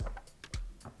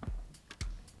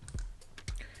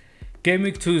Game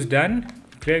week 2 is done.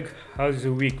 Craig, how's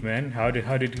the week, man? How did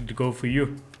it go for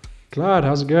you? Clyde,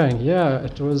 how's it going? Yeah,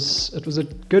 it was a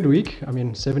good week. I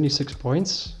mean, 76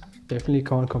 points. Definitely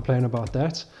can't complain about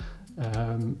that.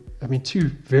 I mean, two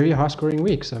very high-scoring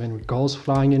weeks. I mean, goals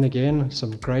flying in again.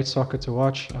 Some great soccer to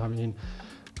watch. I mean,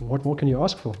 what more can you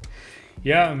ask for?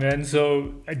 Yeah, man.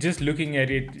 So just looking at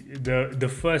it, the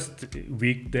first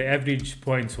week the average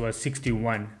points was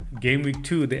 61. Game week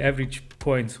 2 the average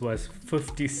points was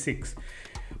 56,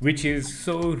 which is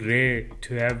so rare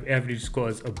to have average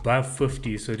scores above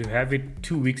 50. So to have it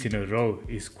 2 weeks in a row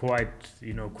is quite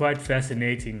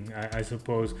fascinating. I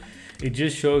suppose it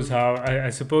just shows how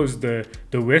I suppose the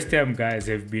West Ham guys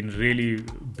have been really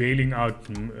bailing out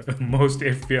most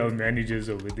FPL managers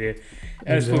over there.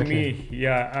 As for Exactly. me,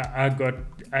 yeah,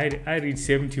 I reached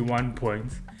 71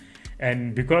 points,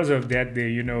 and because of that,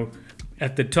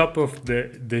 at the top of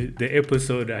the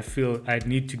episode, I feel I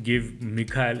need to give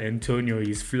Michail Antonio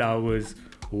his flowers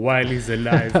while he's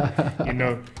alive. You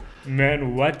know,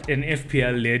 man, what an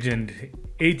FPL legend.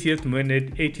 80th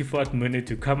minute, 84th minute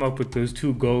to come up with those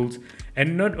two goals.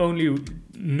 And not only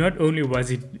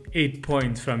was it 8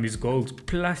 points from his goals,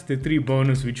 plus the three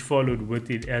bonus which followed with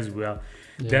it as well.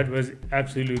 Yeah. That was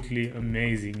absolutely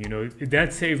amazing.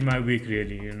 That saved my week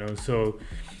really. So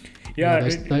Yeah,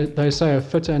 yeah, they say a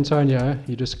fit Antonio,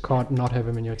 you just can't not have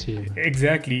him in your team.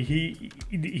 exactly.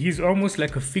 He's almost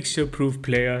like a fixture-proof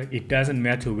player. It doesn't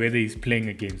matter whether he's playing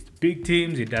against big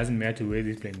teams. It doesn't matter whether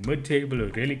he's playing mid-table or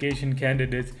relegation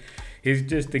candidates. He's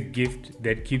just a gift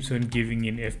that keeps on giving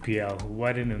in FPL.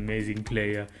 What an amazing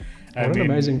player! I mean,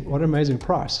 What an amazing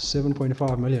price.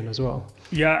 7.5 million as well.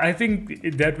 yeah, I think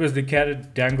that was the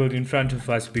carrot dangled in front of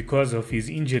us because of his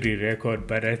injury record.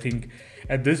 But I think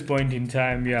at this point in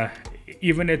time, yeah,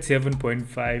 even at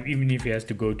 7.5, even if he has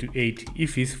to go to 8,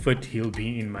 if he's fit, he'll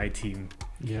be in my team.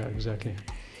 Yeah, exactly.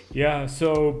 Yeah,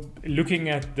 so looking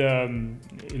at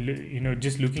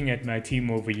just looking at my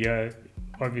team over here,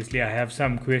 obviously I have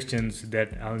some questions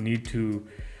that I'll need to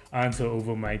answer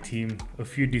over my team. A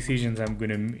few decisions I'm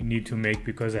going to need to make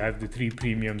because I have the three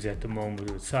premiums at the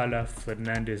moment with Salah,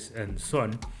 Fernandes, and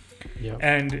Son. Yeah.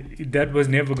 And that was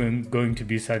never going to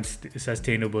be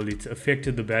sustainable. It's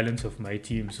affected the balance of my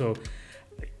team. So,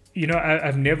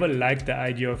 I've never liked the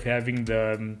idea of having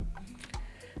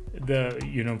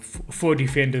four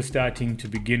defenders starting to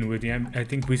begin with. I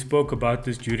think we spoke about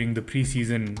this during the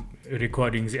preseason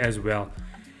recordings as well.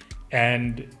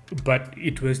 But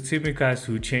it was Tsimikas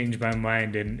who changed my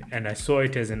mind, and I saw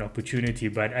it as an opportunity,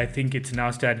 but I think it's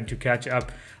now starting to catch up.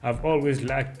 I've always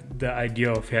liked the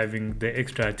idea of having the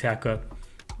extra attacker,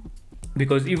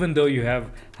 because even though you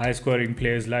have high scoring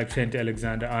players like Trent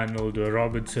Alexander-Arnold or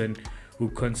Robertson who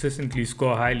consistently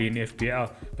score highly in FPL,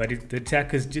 but the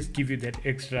attackers just give you that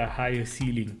extra higher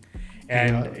ceiling.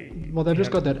 And Yeah. Well, they've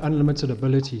just got that unlimited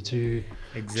ability to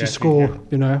exactly, score,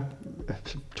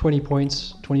 20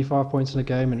 points, 25 points in a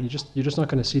game, and you're just not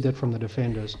going to see that from the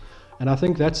defenders. And I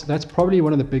think that's probably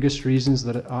one of the biggest reasons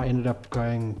that I ended up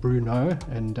going Bruno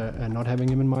and not having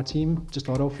him in my team to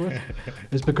start off with,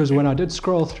 is because when I did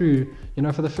scroll through,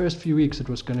 for the first few weeks it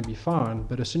was going to be fine,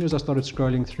 but as soon as I started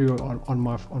scrolling through on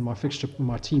my fixture,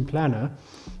 my team planner,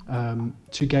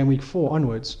 to game week 4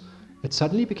 onwards, it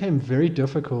suddenly became very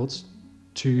difficult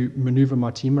to maneuver my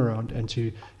team around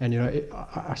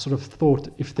I sort of thought,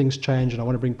 if things change and I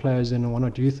want to bring players in and want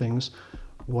to do things,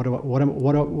 what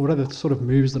are the sort of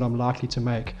moves that I'm likely to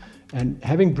make? And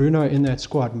having Bruno in that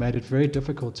squad made it very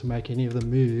difficult to make any of the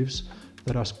moves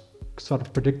that I sort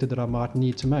of predicted that I might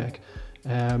need to make.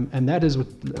 And that is,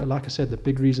 like I said, the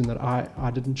big reason that I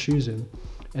didn't choose him.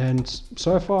 And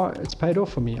so far, it's paid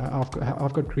off for me.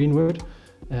 I've got Greenwood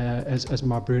as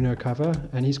my Bruno cover,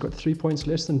 and he's got 3 points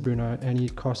less than Bruno, and he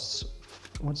costs,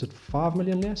 5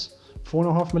 million less,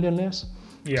 4.5 million less.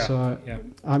 yeah, So yeah.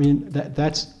 I mean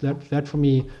that for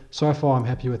me so far. I'm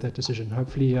happy with that decision.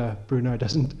 Hopefully Bruno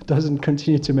doesn't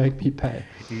continue to make me pay.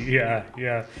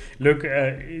 Yeah. Look,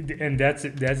 and that's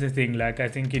the thing. Like, I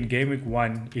think in game week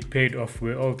 1, it paid off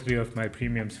where all three of my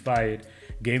premiums fired.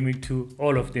 Game week 2,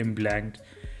 all of them blanked.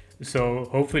 So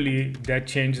hopefully that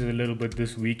changes a little bit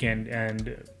this weekend,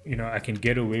 and I can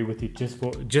get away with it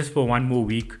just for one more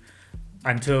week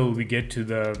until we get to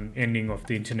the ending of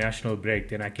the international break.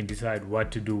 Then I can decide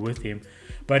what to do with him.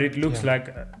 But it looks Yeah.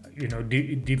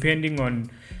 like depending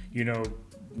on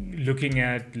looking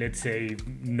at, let's say,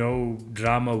 no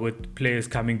drama with players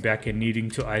coming back and needing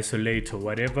to isolate or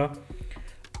whatever,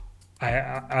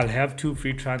 I'll have 2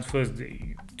 free transfers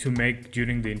to make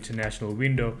during the international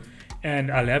window,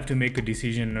 and I'll have to make a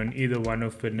decision on either one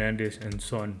of Fernandes and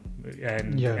Son,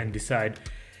 and Yeah. and decide.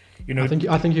 I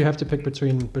think you have to pick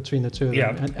between the two of them.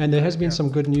 Yeah. And there has been some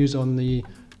good news on the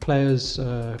players'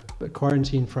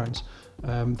 quarantine front.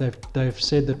 They've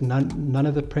said that none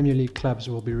of the Premier League clubs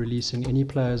will be releasing any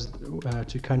players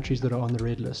to countries that are on the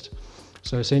red list.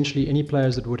 So essentially, any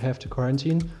players that would have to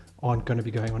quarantine aren't going to be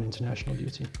going on international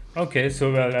duty. Okay,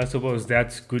 so well, I suppose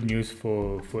that's good news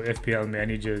for FPL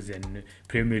managers and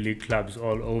Premier League clubs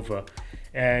all over.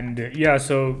 And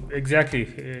so exactly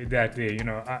that.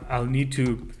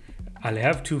 I'll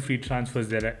have 2 free transfers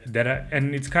that are,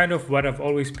 and it's kind of what I've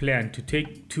always planned, to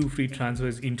take 2 free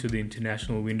transfers into the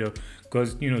international window,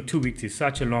 because 2 weeks is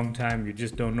such a long time. You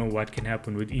just don't know what can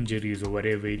happen with injuries or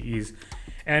whatever it is.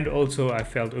 And also I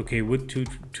felt, okay, with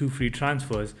two free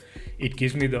transfers, it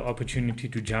gives me the opportunity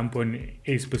to jump on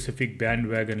a specific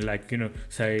bandwagon, like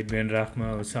Said Ben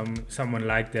Rahma or someone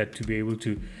like that, to be able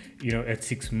to at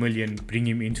 6 million bring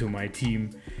him into my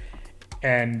team.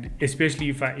 And especially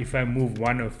if I move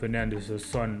one of Fernandes or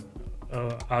Son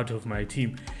out of my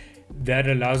team, that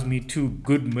allows me 2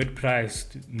 good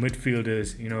mid-priced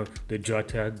midfielders, the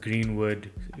Jota,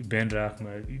 Greenwood, Ben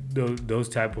Rahma, those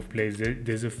type of players.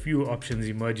 There's a few options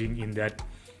emerging in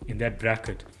that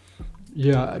bracket.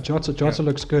 Yeah, Jota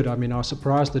looks good. I mean, I was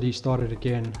surprised that he started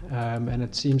again, and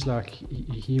it seems like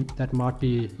he might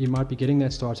be getting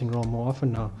that starting role more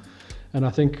often now. And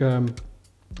I think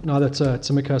now that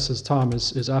Tsimikas' time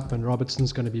is up and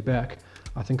Robertson's going to be back,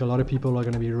 I think a lot of people are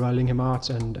going to be rolling him out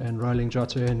and rolling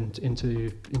Jota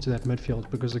into that midfield,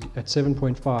 because at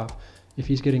 7.5, if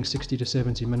he's getting 60 to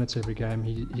 70 minutes every game,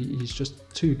 he's just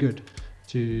too good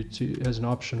to as an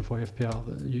option for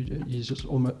FPL. He's just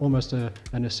almost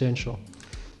an essential.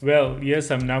 Well, here's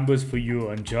some numbers for you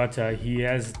on Jota. He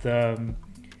has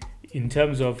in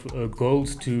terms of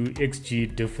goals to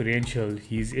XG differential,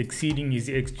 he's exceeding his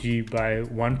XG by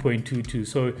 1.22.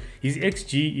 So his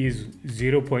XG is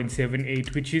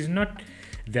 0.78, which is not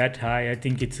that high. I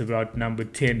think it's about number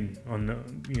 10 on the,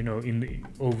 in the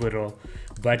overall.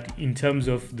 But in terms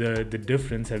of the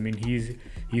difference, I mean, he's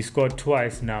scored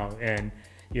twice now, and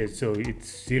so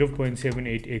it's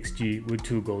 0.78 XG with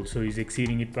 2 goals. So he's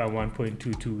exceeding it by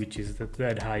 1.22, which is the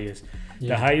third highest.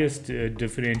 Yeah. The highest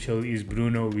differential is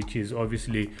Bruno, which is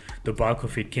obviously the bulk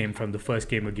of it came from the first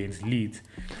game against Leeds.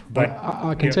 But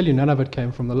I can tell you none of it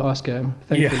came from the last game,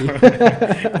 thankfully.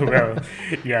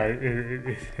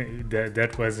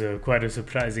 That was quite a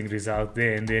surprising result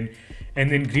there. And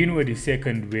then Greenwood is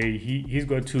second, where he's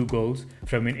got 2 goals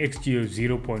from an XG of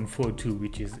 0.42,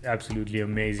 which is absolutely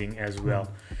amazing as well.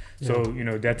 So,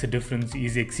 that's a difference.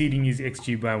 He's exceeding his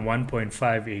XG by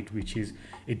 1.58, which is,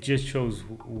 it just shows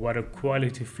what a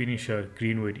quality finisher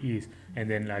Greenwood is. And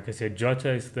then, like I said,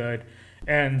 Jota is third,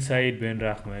 and Said Ben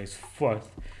Rahma is fourth,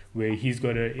 where he's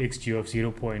got an XG of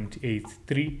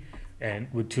 0.83 and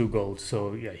with 2 goals.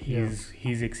 So,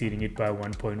 he's exceeding it by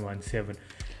 1.17.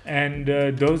 And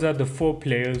those are the 4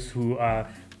 players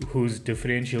whose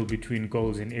differential between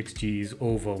goals and XG is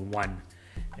over 1.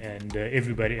 And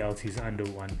everybody else is under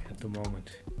 1 at the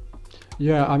moment.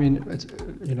 Yeah, I mean, it's,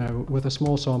 with a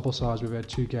small sample size, we've had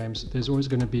 2 games. There's always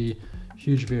going to be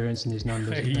huge variance in these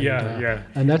numbers.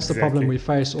 And that's the problem we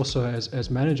face also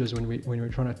as managers when we're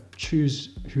trying to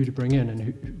choose who to bring in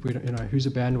and who's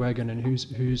a bandwagon and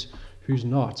who's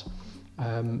not.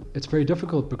 It's very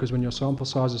difficult because when your sample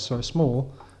size is so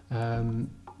small,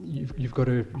 you've got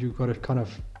to kind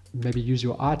of maybe use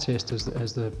your eye test as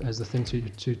the thing to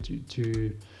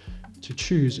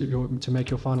choose to make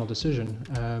your final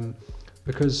decision,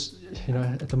 because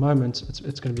at the moment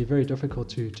it's going to be very difficult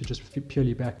to just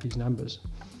purely back these numbers.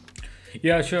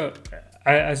 Yeah, sure.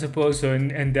 I suppose so,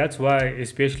 and that's why,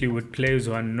 especially with players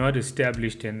who are not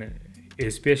established, and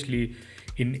especially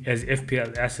as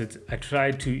FPL assets, I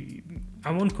try to,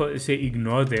 I won't say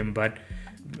ignore them, but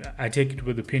I take it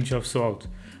with a pinch of salt.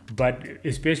 But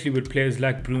especially with players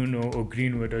like Bruno or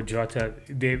Greenwood or Jota,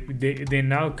 they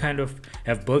now kind of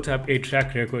have built up a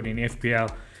track record in FPL.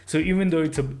 So even though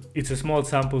it's a small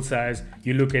sample size,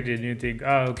 you look at it and you think,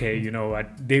 okay, you know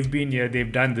what, they've been here,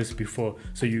 they've done this before,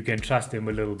 so you can trust them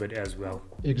a little bit as well.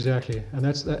 Exactly, and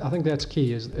I think that's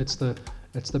key. It's the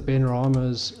Ben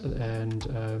Rahmas and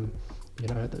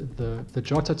the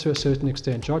Jota to a certain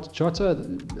extent. Jota,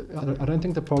 I don't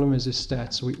think the problem is his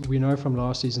stats. We know from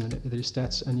last season that his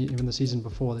stats, and even the season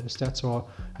before, that his stats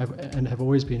have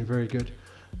always been very good.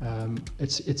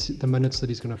 It's the minutes that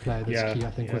he's going to play that's key,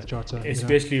 I think, with Jota.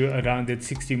 Especially around that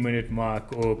 60-minute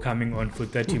mark or coming on for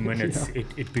 30 minutes,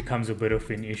 it becomes a bit of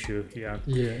an issue. Yeah,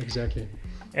 exactly.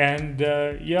 And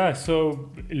so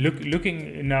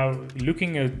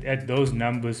looking at those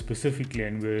numbers specifically,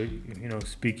 and we're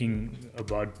speaking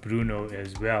about Bruno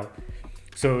as well.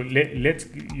 So let's,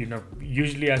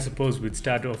 usually I suppose we'd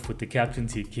start off with the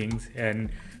captaincy kings. And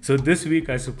so this week,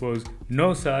 I suppose,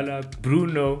 no Salah,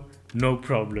 Bruno, no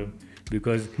problem.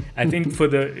 Because I think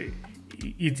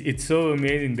it's so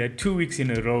amazing that 2 weeks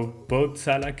in a row, both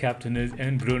Salah captainers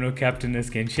and Bruno captainers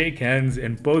can shake hands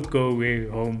and both go away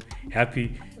home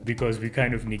happy, because we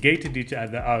kind of negated each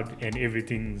other out and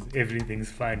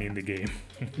everything's fine in the game.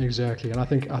 Exactly, and I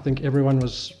think everyone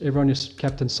who's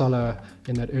captain Salah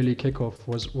in that early kickoff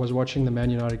was watching the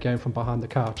Man United game from behind the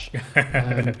couch,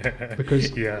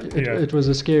 because it was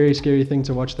a scary thing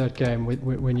to watch that game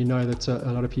when you know that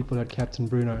a lot of people had captain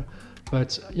Bruno.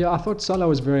 But yeah, I thought Salah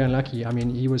was very unlucky. I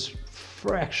mean, he was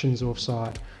fractions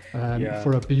offside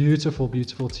for a beautiful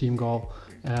team goal.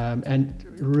 And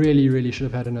really should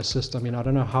have had an assist. I mean, I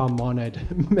don't know how Mane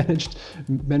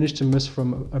managed to miss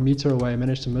from a meter away,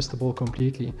 managed to miss the ball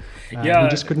completely. He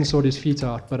just couldn't sort his feet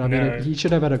out. But I mean, he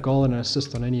should have had a goal and an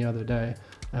assist on any other day.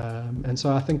 And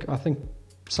so I think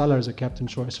Salah as a captain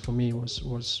choice for me was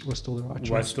still the right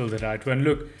choice. Was still the right one.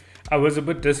 Look, I was a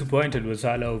bit disappointed with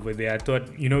Salah over there. I thought,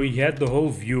 he had the whole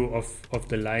view of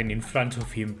the line in front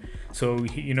of him. So,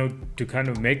 to kind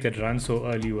of make that run so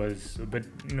early was a bit,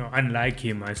 unlike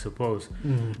him, I suppose.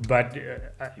 But,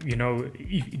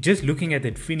 just looking at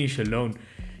that finish alone,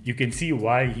 you can see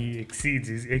why he exceeds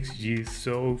his XG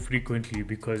so frequently,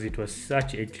 because it was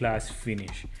such a class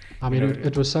finish. I mean,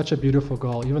 it was such a beautiful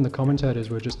goal. Even the commentators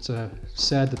were just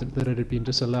sad that it had been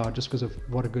disallowed just because of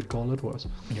what a good goal it was.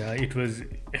 Yeah, it was,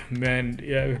 man.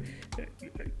 Yeah,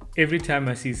 every time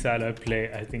I see Salah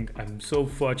play, I think I'm so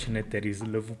fortunate that he's a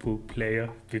Liverpool player,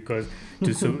 because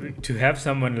to have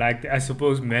someone like that, I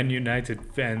suppose Man United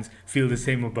fans feel the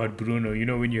same about Bruno.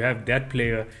 When you have that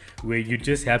player where you're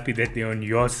just happy that they're on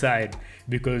your side,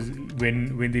 because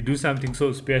when they do something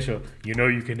so special,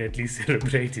 you can at least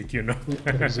celebrate it.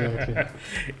 Exactly.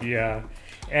 Yeah,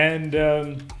 and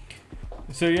and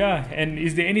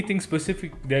is there anything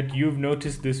specific that you've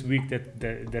noticed this week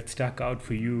that stuck out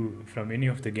for you from any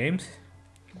of the games?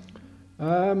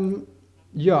 I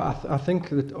think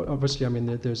that obviously, I mean,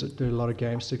 there are a lot of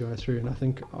games to go through, and I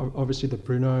think obviously the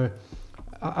Bruno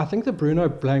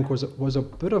blank was a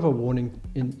bit of a warning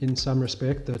in some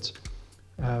respect, that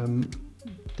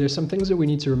there's some things that we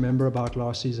need to remember about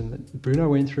last season. That Bruno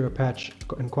went through a patch,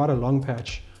 and quite a long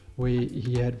patch, where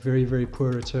he had very, very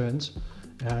poor returns.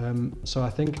 So I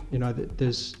think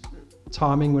there's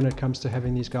timing when it comes to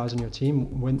having these guys in your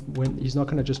team. When he's not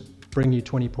going to just bring you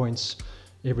 20 points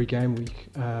every game week,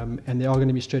 and there are going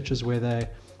to be stretches where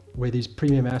these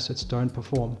premium assets don't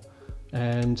perform,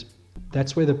 and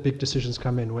that's where the big decisions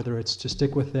come in. Whether it's to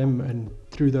stick with them and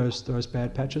through those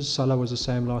bad patches. Salah was the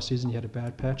same last season; he had a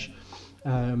bad patch.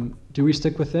 Do we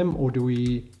stick with them, or do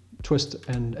we twist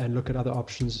and look at other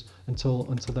options until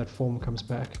that form comes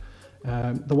back?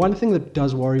 The one thing that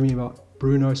does worry me about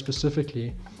Bruno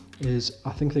specifically is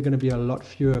I think there are going to be a lot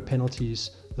fewer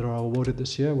penalties that are awarded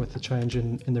this year with the change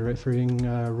in the refereeing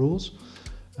rules.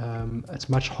 It's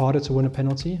much harder to win a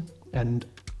penalty, and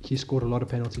he scored a lot of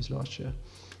penalties last year.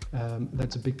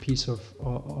 That's a big piece of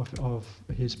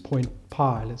his point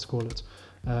pie, let's call it.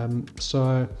 I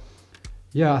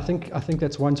think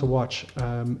that's one to watch.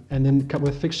 And then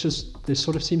with fixtures, there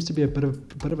sort of seems to be a bit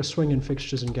of a swing in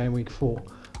fixtures in game week 4.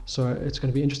 So it's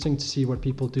going to be interesting to see what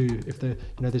people do. If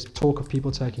there's talk of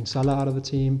people taking Salah out of the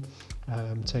team,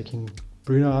 taking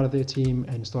Bruno out of their team,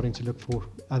 and starting to look for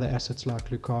other assets like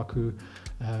Lukaku,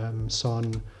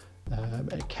 Son,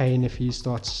 Kane if he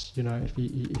starts,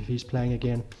 if he's playing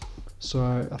again.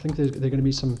 So I think there are going to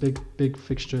be some big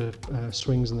fixture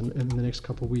swings in the next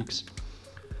couple of weeks.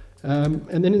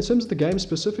 And then in terms of the game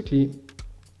specifically,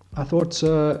 I thought,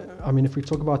 if we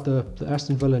talk about the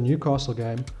Aston Villa Newcastle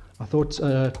game, I thought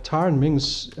Tyrone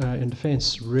Mings in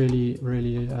defence really,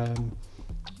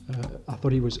 I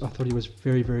thought he was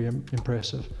very, very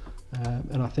impressive.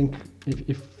 And I think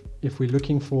if we're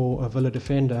looking for a Villa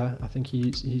defender, I think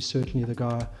he's certainly the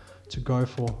guy to go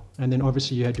for. And then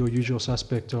obviously you had your usual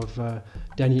suspect of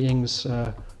Danny Ings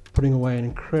putting away an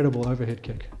incredible overhead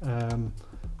kick.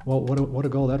 What a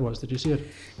goal that was. Did you see it?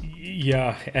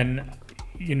 Yeah, and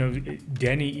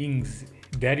Danny Ings,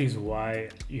 that is why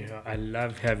I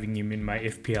love having him in my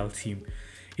FPL team,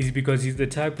 is because he's the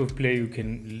type of player who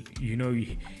can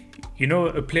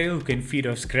a player who can feed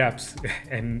off scraps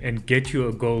and get you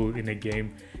a goal in a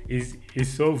game is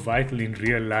so vital in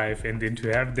real life, and then to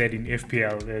have that in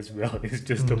FPL as well is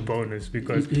just a bonus,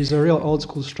 because he's a real old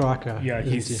school striker. Yeah,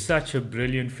 he's such a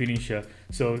brilliant finisher.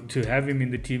 So to have him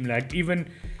in the team, like, even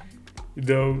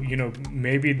though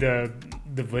maybe the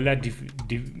Villa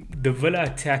the Villa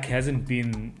attack hasn't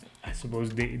been I suppose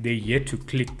they're yet to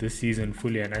click this season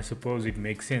fully, and I suppose it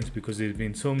makes sense because there's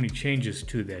been so many changes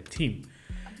to that team.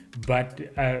 But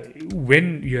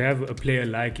when you have a player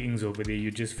like Ings over there,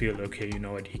 you just feel, okay, you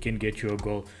know what, he can get you a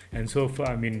goal. And so far,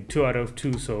 I mean, 2 out of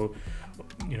 2, so,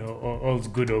 you know, all's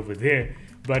good over there.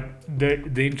 But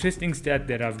the interesting stat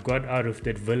that I've got out of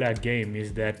that Villa game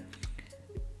is that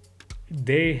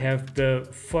they have the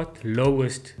 4th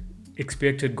lowest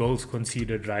expected goals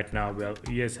conceded right now. Well,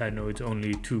 yes, I know it's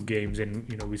only 2 games, and,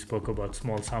 you know, we spoke about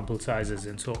small sample sizes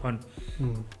and so on.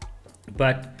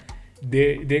 But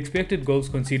the expected goals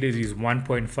conceded is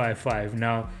 1.55.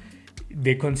 Now,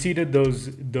 they conceded those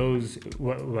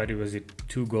what was it,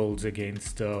 2 goals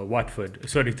against Watford.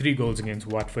 Sorry, 3 goals against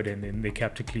Watford, and then they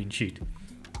kept a clean sheet.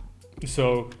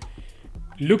 So,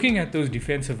 looking at those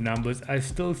defensive numbers, I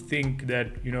still think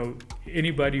that, you know,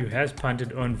 anybody who has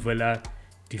punted on Villa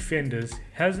defenders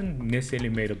hasn't necessarily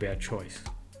made a bad choice.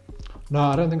 No,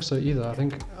 I don't think so either. I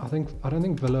don't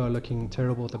think Villa are looking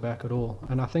terrible at the back at all.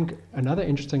 And I think another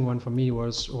interesting one for me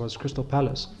was Crystal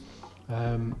Palace.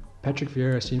 Patrick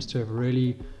Vieira seems to have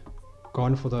really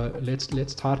gone for the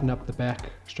let's tighten up the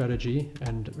back strategy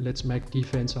and let's make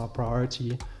defense our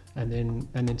priority, and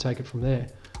then take it from there.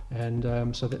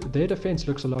 And so their defense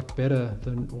looks a lot better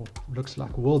looks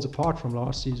like worlds apart from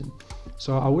last season.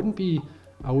 So I wouldn't be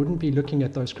looking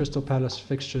at those Crystal Palace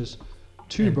fixtures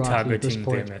too brightly at this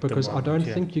point, because I don't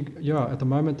think at the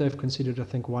moment they've conceded, I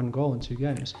think, 1 goal in 2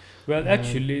 games. Well,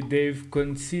 actually, they've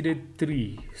conceded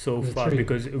 3 so far 3.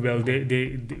 because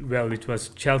it was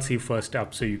Chelsea first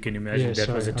up, so you can imagine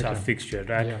was a tough fixture,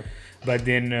 right? Yeah. But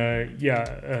then,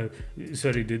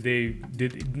 sorry, they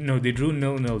drew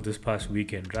 0-0 this past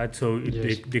weekend, right? So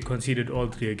they conceded all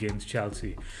 3 against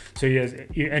Chelsea. So yes,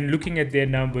 and looking at their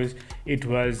numbers, it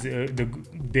was their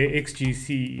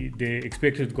XGC, the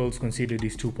expected goals conceded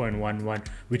is 2.11,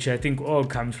 which I think all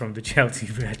comes from the Chelsea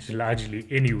match largely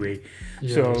anyway.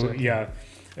 I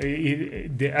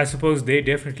suppose they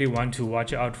definitely want to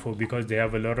watch out for, because they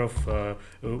have a lot of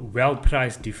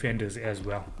well-priced defenders as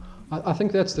well. I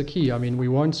think that's the key. I mean, we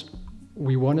want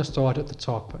to start at the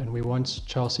top, and we want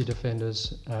Chelsea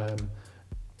defenders.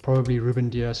 Probably Ruben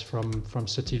Dias from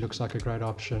City looks like a great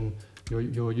option.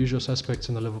 Your usual suspects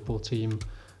in the Liverpool team,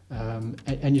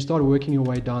 and you start working your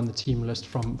way down the team list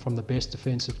from the best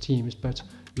defensive teams. But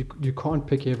you can't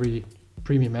pick every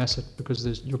premium asset because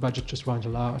your budget just won't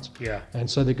allow it. Yeah. And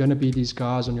so there are going to be these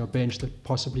guys on your bench that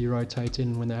possibly rotate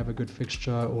in when they have a good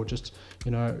fixture, or just,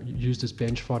 you know, used as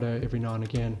bench fodder every now and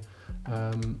again.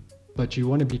 But you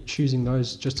want to be choosing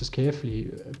those just as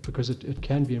carefully, because it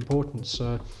can be important.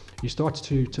 So you start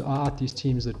to eye out these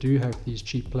teams that do have these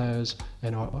cheap players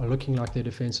and are looking like their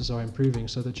defenses are improving,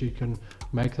 so that you can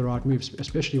make the right moves,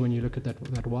 especially when you look at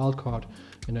that wild card.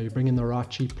 You know, you bring in the right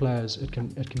cheap players, it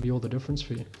can be all the difference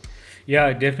for you.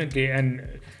 Yeah, definitely.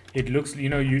 And it looks, you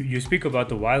know, you speak about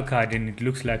the wild card, and it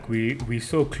looks like we're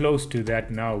so close to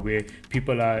that now, where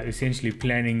people are essentially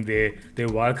planning their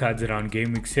wild cards around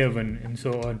Gameweek 7 and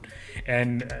so on.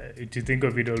 And to think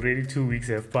of it, already 2 weeks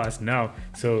have passed now.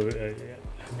 So I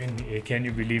mean, can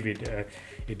you believe it?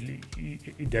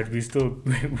 That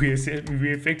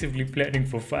we're effectively planning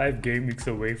for 5 game weeks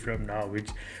away from now,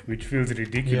 which feels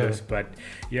ridiculous. Yeah. But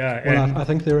yeah. Well, I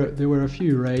think there were a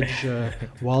few rage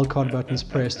wildcard buttons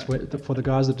pressed for the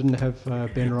guys that didn't have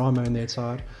Ben Rama in their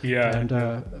side. Yeah. And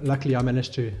luckily, I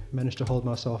managed to hold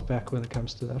myself back when it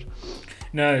comes to that.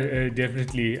 No,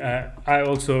 definitely. I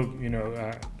also, you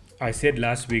know, I said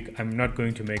last week I'm not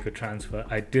going to make a transfer.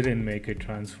 I didn't make a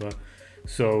transfer.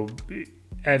 So,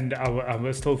 and I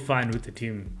was still fine with the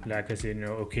team. Like I said, you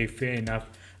know, okay, fair enough.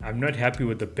 I'm not happy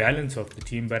with the balance of the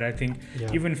team, but I think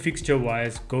even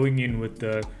fixture-wise, going in with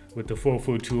the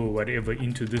 4-4-2 or whatever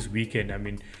into this weekend, I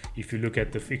mean, if you look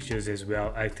at the fixtures as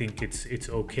well, I think it's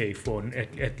okay for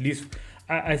at least.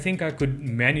 I think I could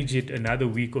manage it another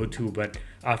week or 2, but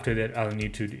after that, I'll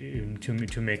need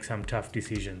to make some tough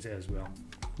decisions as well.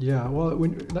 Yeah, well,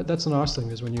 that's the nice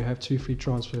thing is when you have 2 free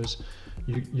transfers,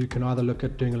 you can either look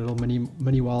at doing a little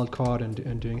mini wild card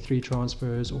and doing 3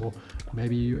 transfers, or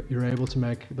maybe you're able to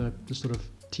make the sort of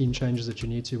team changes that you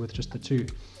need to with just the 2.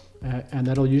 And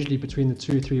that'll usually, between the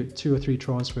 2 or 3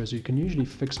 transfers, you can usually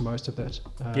fix most of that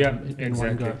in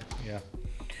one go. Yeah.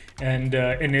 And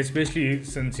especially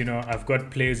since, you know, I've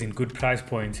got players in good price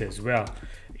points as well,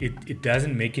 it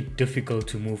doesn't make it difficult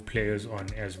to move players on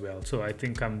as well. So I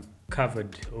think I'm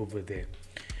covered over there.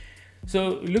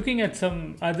 So looking at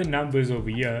some other numbers over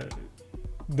here,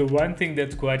 the one thing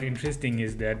that's quite interesting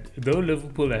is that though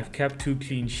Liverpool have kept 2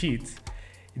 clean sheets,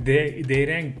 they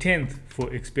rank 10th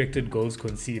for expected goals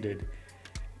conceded,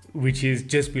 which is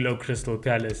just below Crystal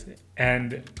Palace.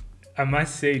 And I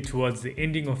must say, towards the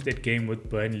ending of that game with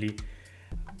Burnley,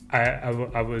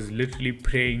 I was literally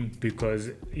praying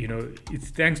because it's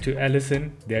thanks to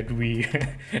Allison that we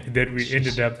that we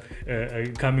ended up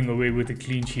coming away with a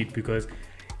clean sheet, because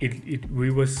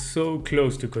we were so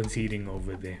close to conceding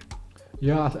over there.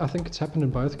 Yeah, I think it's happened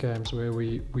in both games where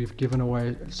we've given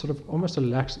away sort of almost a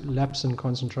lapse in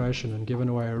concentration and given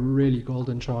away a really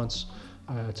golden chance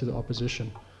to the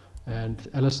opposition. And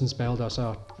Allison's bailed us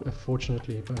out,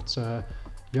 fortunately. But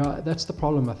yeah, that's the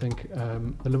problem, I think.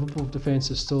 The Liverpool defence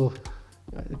is still...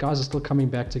 the guys are still coming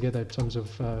back together in terms of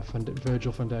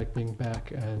Virgil van Dijk being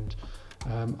back. And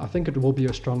I think it will be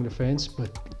a strong defence,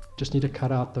 but just need to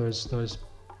cut out those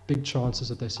big chances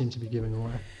that they seem to be giving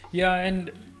away. Yeah,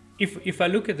 and if I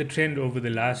look at the trend over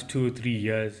the last 2 or 3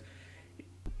 years,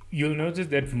 you'll notice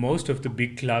that most of the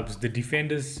big clubs, the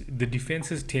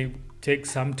defenses take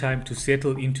some time to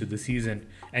settle into the season,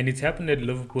 and it's happened at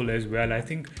Liverpool as well. I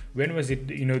think, when was it?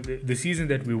 The season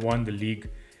that we won the league,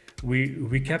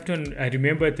 we kept on. I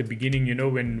remember at the beginning,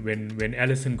 when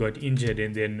Alisson got injured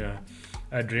and then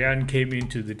Adrian came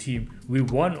into the team, we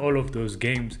won all of those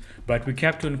games, but we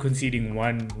kept on conceding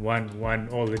one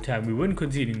all the time. We weren't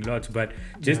conceding lots, but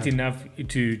just enough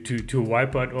to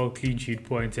wipe out all clean sheet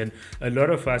points. And a lot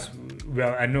of us,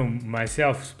 well, I know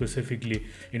myself specifically,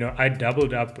 I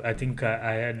doubled up. I think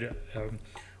I had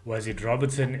was it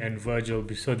Robertson and Virgil,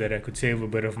 so that I could save a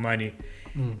bit of money.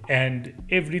 And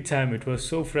every time it was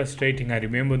so frustrating. I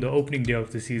remember the opening day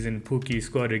of the season, Pookie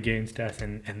scored against us,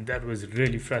 and that was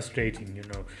really frustrating,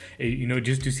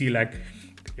 just to see like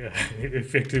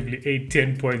effectively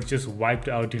 8-10 points just wiped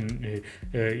out in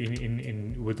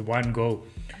with one goal.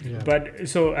 But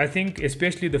so I think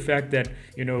especially the fact that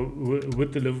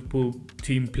with the Liverpool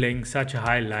team playing such a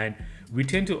high line, we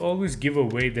tend to always give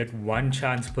away that one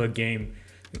chance per game,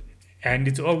 and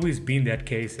it's always been that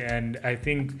case. And I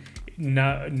think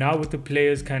now with the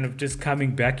players kind of just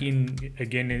coming back in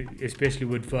again, especially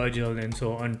with Virgil and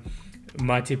so on,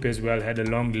 Matip as well had a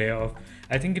long layoff.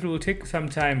 I think it will take some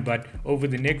time, but over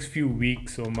the next few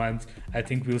weeks or months, I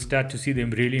think we'll start to see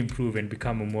them really improve and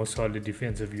become a more solid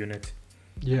defensive unit.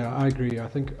 Yeah, I agree. I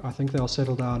think they'll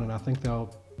settle down, and I think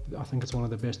it's one of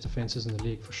the best defenses in the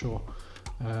league for sure.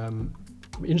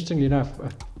 Interestingly enough,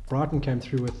 Brighton came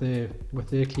through with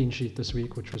their clean sheet this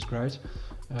week, which was great.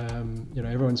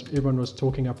 Everyone was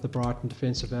talking up the Brighton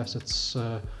defensive assets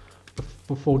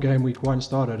before game week 1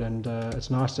 started, and it's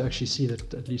nice to actually see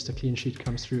that at least a clean sheet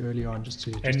comes through early on.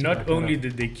 And not only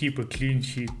did they keep a clean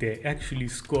sheet, they actually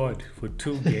scored for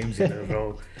 2 games in a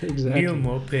row. Exactly. Neil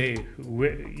Maupay,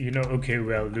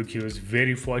 look, he was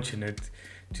very fortunate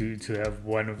to have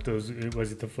one of those.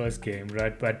 Was it the first game,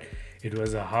 right? But it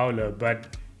was a howler.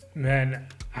 But man,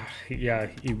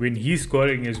 when he's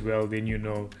scoring as well,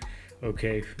 then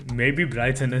okay, maybe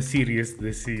Brighton are serious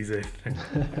this season.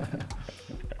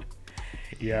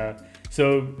 Yeah.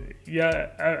 So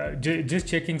just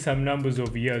checking some numbers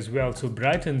over here as well. So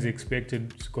Brighton's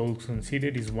expected goals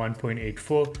conceded is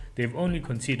 1.84. They've only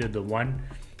conceded the 1,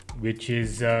 which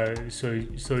is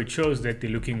so it shows that they're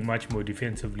looking much more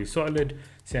defensively solid.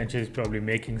 Sanchez probably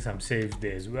making some saves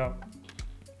there as well.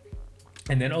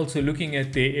 And then also looking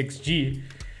at their XG,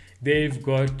 they've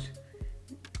got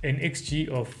an XG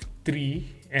of 3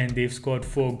 and they've scored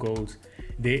 4 goals.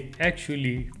 They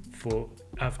actually,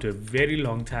 after a very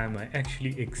long time, are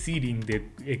actually exceeding their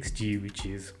XG, which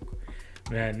is,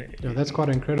 man... Yeah, that's quite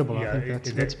incredible. I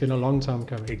think that's been a long time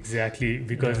coming. Exactly,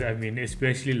 because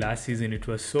especially last season, it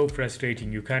was so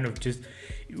frustrating. You kind of just...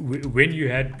 When you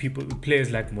had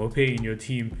players like Maupay in your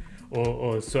team,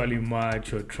 or Solly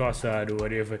March or Trossard or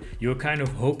whatever, you're kind of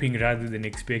hoping rather than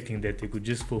expecting that they could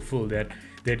just fulfill that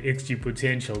XG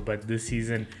potential. But this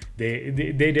season,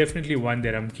 they definitely one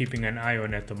that I'm keeping an eye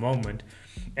on at the moment.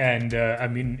 And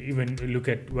even look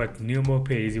at what Neil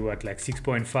Maupay is, like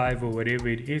 6.5 or whatever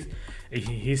it is.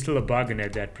 He's still a bargain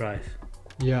at that price.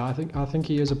 Yeah, I think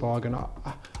he is a bargain.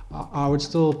 I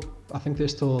think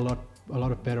there's still a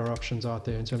lot of better options out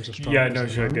there in terms of strikers. Yeah, no,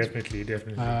 sure, definitely.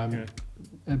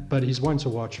 But he's one to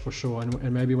watch for sure,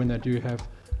 and maybe when they do have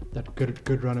that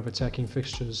good run of attacking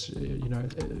fixtures,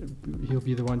 he'll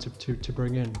be the one to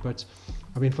bring in. But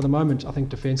I mean, for the moment, I think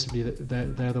defensively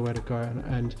they're the way to go.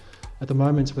 And at the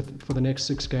moment, for the next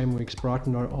 6 game weeks,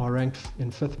 Brighton are ranked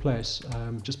in 5th place,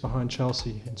 just behind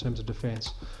Chelsea in terms of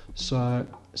defence. So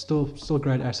still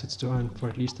great assets to own for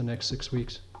at least the next 6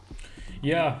 weeks.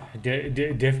 Yeah,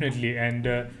 definitely.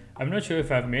 And I'm not sure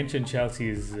if I've mentioned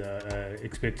Chelsea's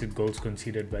expected goals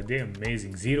conceded, but they're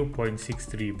amazing,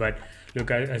 0.63. But look,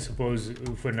 I suppose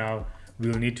for now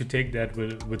we'll need to take that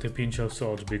with a pinch of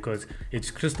salt, because it's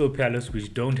Crystal Palace,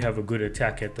 which don't have a good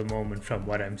attack at the moment from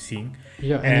what I'm seeing.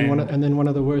 Yeah, and then one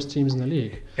of the worst teams in the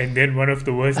league. And then one of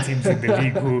the worst teams in the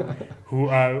league who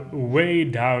are way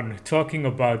down. Talking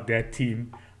about that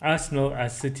team, Arsenal are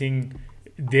sitting.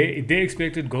 Their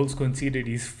expected goals conceded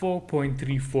is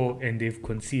 4.34, and they've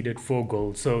conceded 4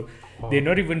 goals. So they're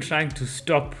not even trying to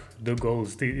stop the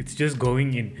goals. It's just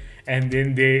going in. And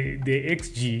then their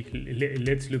XG,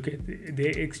 let's look at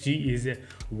their XG is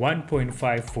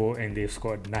 1.54, and they've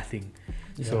scored nothing.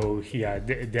 Yeah. So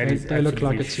that is they look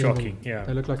like a shocking.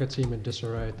 They look like a team in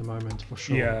disarray at the moment, for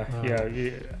sure.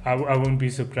 I won't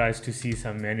be surprised to see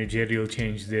some managerial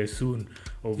change there soon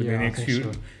over the next few.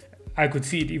 So. I could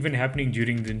see it even happening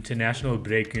during the international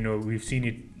break. We've seen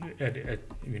it at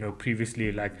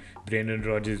previously, like Brendan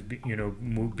Rodgers,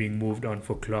 being moved on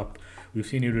for Klopp. We've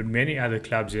seen it with many other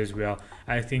clubs as well.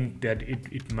 I think that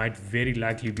it might very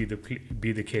likely be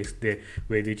the case there,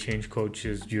 where they change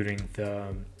coaches during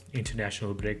the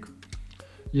international break.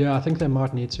 Yeah, I think they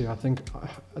might need to. I think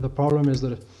the problem is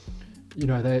that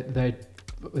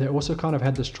they also kind of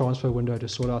had this transfer window to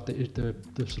sort out the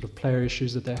sort of player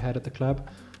issues that they had at the club.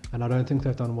 And I don't think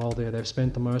they've done well there. They've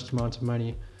spent the most amount of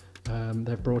money.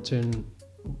 They've brought in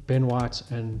Ben White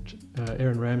and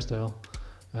Aaron Ramsdale.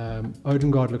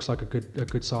 Odegaard looks like a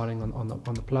good signing on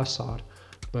the plus side,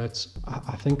 but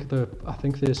I think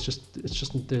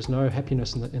there's no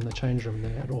happiness in the change room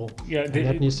there at all. Yeah,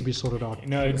 that needs to be sorted out.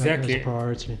 No, exactly. As a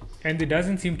priority. And there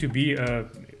doesn't seem to be a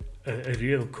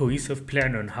real cohesive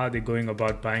plan on how they're going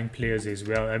about buying players as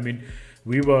well. I mean,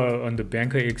 we were on the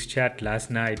Banker X chat last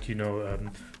night,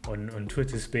 on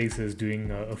Twitter Spaces doing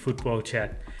a football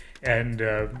chat, and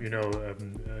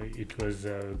it was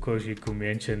Kojik who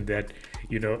mentioned that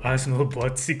Arsenal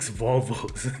bought 6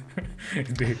 Volvos.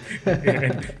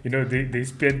 they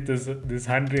spent this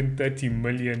 130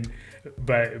 million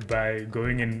by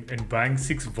going and buying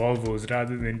 6 Volvos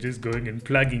rather than just going and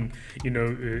plugging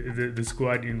the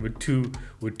squad in with two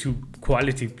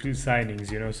quality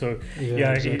signings. So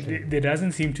exactly. There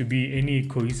doesn't seem to be any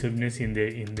cohesiveness in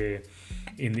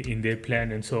their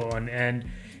plan and so on. And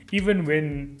even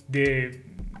when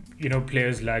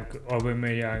players like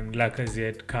Aubameyang,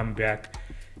 Lacazette come back,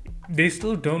 they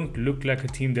still don't look like a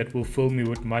team that will fill me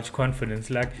with much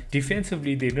confidence. Like,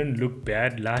 defensively, they didn't look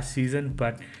bad last season,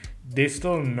 but they're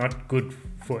still not good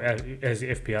as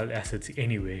FPL assets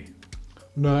anyway.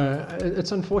 No,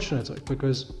 it's unfortunate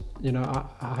because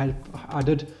I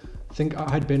did think I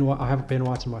have Ben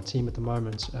White in my team at the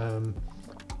moment,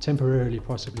 temporarily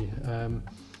possibly.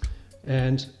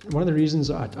 And one of the reasons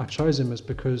I chose him is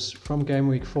because from game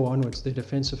week 4 onwards, their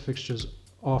defensive fixtures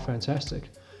are fantastic.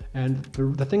 And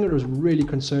the thing that was really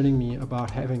concerning me about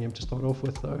having him to start off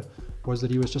with, though, was that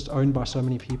he was just owned by so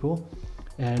many people.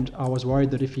 And I was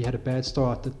worried that if he had a bad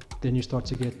start, that then you start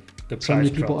to get so many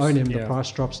people own him, the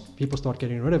price drops, people start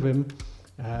getting rid of him.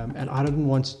 And I didn't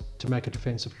want to make a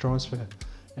defensive transfer.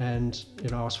 And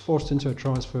I was forced into a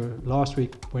transfer last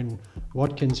week when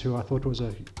Watkins, who I thought was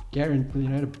a guarantee,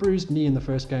 had a bruised knee in the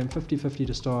first game, 50-50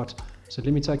 to start, said,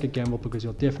 let me take a gamble because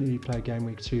you'll definitely play game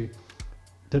week 2.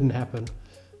 Didn't happen.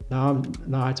 Now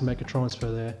I had to make a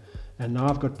transfer there, and now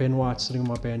I've got Ben White sitting on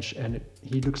my bench, and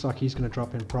he looks like he's going to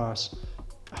drop in price.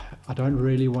 I don't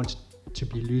really want to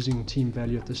be losing team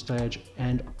value at this stage,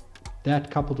 and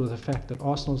that coupled with the fact that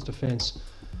Arsenal's defence,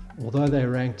 although they're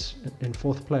ranked in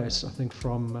 4th place, I think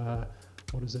from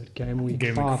game week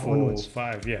 5 onwards.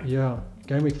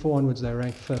 Game week 4 onwards they're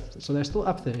ranked 5th, so they're still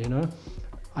up there.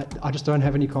 I just don't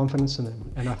have any confidence in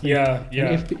them, and I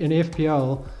think in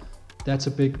FPL, that's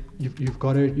a big. You've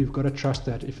got to trust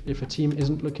that if a team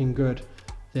isn't looking good,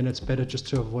 then it's better just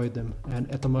to avoid them. And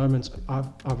at the moment,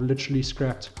 I've literally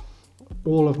scrapped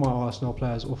all of my Arsenal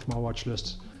players off my watch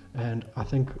list, and I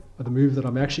think the move that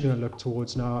I'm actually going to look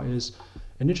towards now is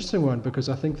an interesting one, because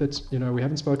I think that we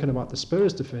haven't spoken about the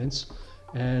Spurs defense,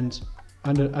 and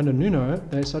under Nuno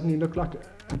they suddenly look like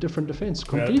a different defense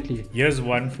completely. Well, here's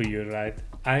one for you, right?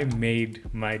 I made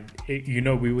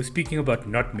we were speaking about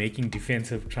not making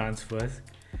defensive transfers.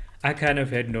 I kind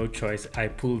of had no choice. I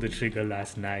pulled the trigger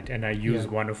last night and I used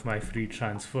one of my free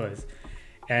transfers.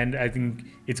 And I think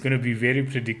it's going to be very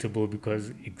predictable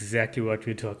because exactly what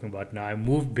we're talking about now. I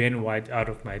moved Ben White out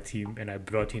of my team and I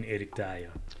brought in Eric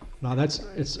Dyer. Now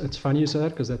it's funny you say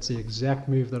that, because that's the exact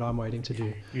move that I'm waiting to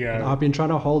do. Yeah. And I've been trying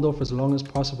to hold off as long as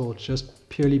possible, just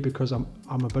purely because I'm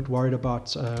a bit worried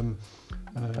about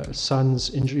Son's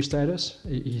injury status.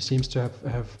 He seems to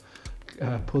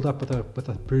have pulled up with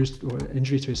a bruised or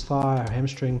injury to his thigh or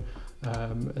hamstring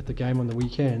at the game on the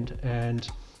weekend, and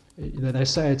They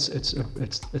say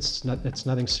it's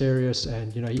nothing serious,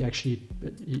 and he actually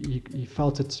he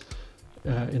felt it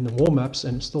in the warm-ups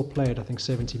and still played, I think,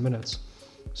 70 minutes.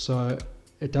 So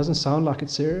it doesn't sound like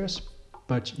it's serious,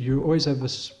 but you always have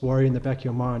this worry in the back of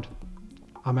your mind.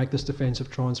 I make this defensive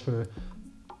transfer.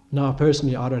 Now,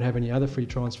 personally, I don't have any other free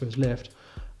transfers left.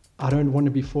 I don't want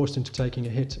to be forced into taking a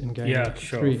hit in game Yeah, week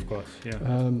sure, 3. of course, yeah.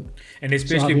 And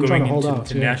especially going into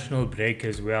international break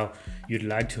as well, you'd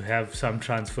like to have some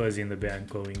transfers in the bank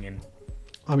going in.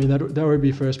 I mean, that would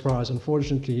be first prize.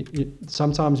 Unfortunately,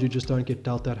 sometimes you just don't get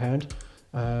dealt that hand.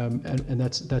 And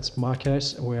that's my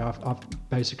case, where I've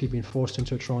basically been forced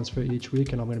into a transfer each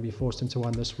week, and I'm going to be forced into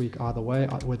one this week either way,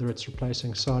 whether it's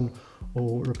replacing Son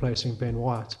or replacing Ben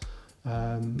White.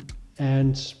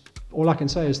 And all I can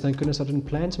say is, thank goodness I didn't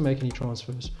plan to make any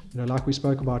transfers. Like we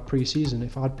spoke about pre-season,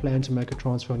 if I'd planned to make a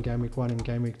transfer in Game Week 1 and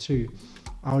Game Week 2,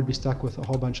 I would be stuck with a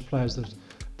whole bunch of players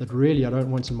that really I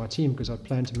don't want in my team because I'd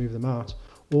planned to move them out.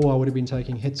 Or I would have been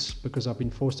taking hits because I've been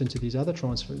forced into these other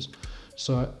transfers.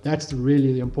 So that's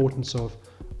really the importance of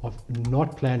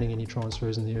not planning any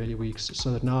transfers in the early weeks,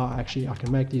 so that now actually I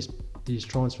can make these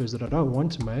transfers that I don't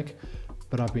want to make,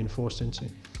 but I've been forced into.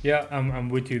 Yeah, I'm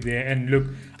with you there. And look,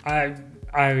 I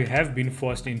have been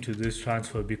forced into this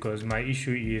transfer because my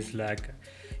issue is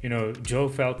Joe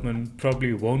Feldman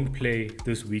probably won't play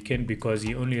this weekend because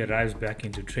he only arrives back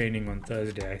into training on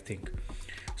Thursday, I think.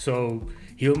 So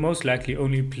he'll most likely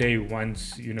only play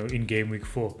once, in game week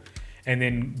 4. And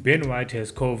then Ben White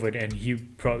has COVID, and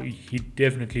he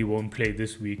definitely won't play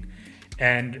this week.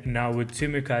 And now with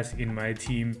Tsimikas in my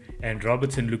team and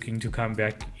Robertson looking to come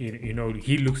back,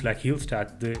 he looks like he'll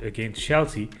start against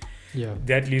Chelsea. Yeah.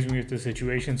 That leaves me with the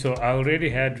situation. So I already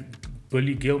had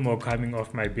Billy Gilmore coming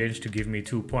off my bench to give me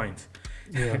 2 points.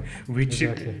 Yeah,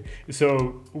 exactly.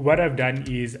 So what I've done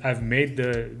is I've made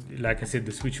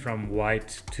the switch from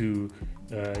White to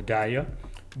Dyer,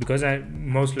 because I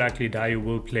most likely Dyer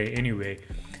will play anyway,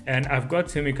 and I've got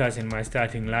Tsimikas in my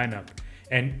starting lineup.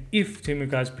 And if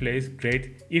Tsimikas plays,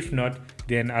 great. If not,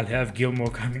 then I'll have Gilmore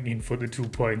coming in for the 2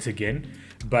 points again.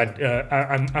 But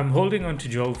I'm holding on to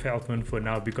Joe Feldman for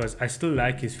now because I still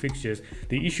like his fixtures.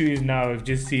 The issue is now I've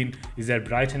just seen is that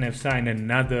Brighton have signed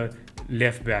another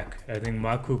left back. I think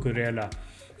Marc Cucurella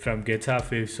from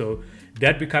Getafe. So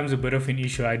that becomes a bit of an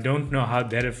issue. I don't know how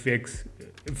that affects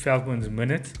Feldman's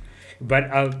minutes, but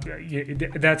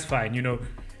that's fine.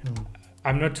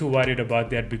 I'm not too worried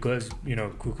about that because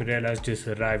Cucurella's just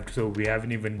arrived, so we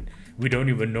don't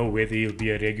even know whether he'll be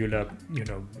a regular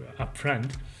up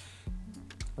front.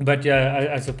 But yeah,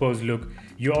 I suppose, look,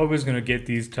 you're always going to get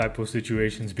these type of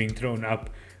situations being thrown up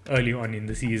early on in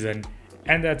the season,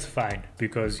 and that's fine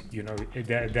because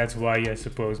that's why I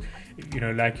suppose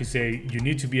like you say, you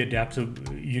need to be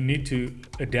adaptable. You need to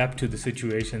adapt to the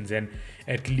situations, and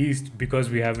at least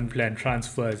because we haven't planned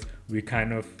transfers, we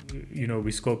kind of we're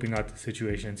scoping out the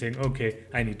situation, saying, okay,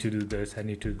 I need to do this,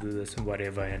 and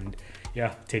whatever, and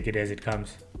yeah, take it as it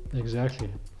comes.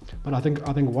 Exactly. But I think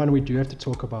one we do have to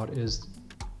talk about is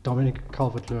Dominic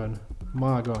Calvert-Lewin.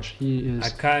 My gosh, he is... I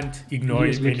can't ignore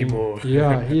him anymore.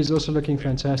 Yeah, he is also looking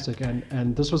fantastic.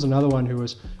 And this was another one who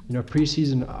was,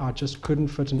 pre-season, I just couldn't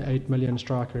fit an 8 million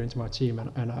striker into my team.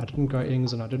 And I didn't go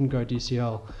Ings and I didn't go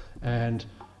DCL. And,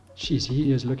 geez,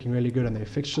 he is looking really good. And their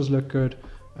fixtures look good.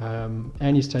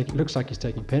 And looks like he's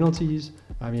taking penalties.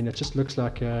 I mean, it just looks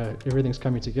like everything's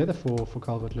coming together for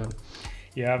Calvert-Lewin.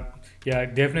 Yeah,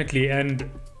 definitely.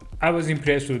 And I was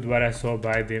impressed with what I saw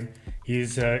by them.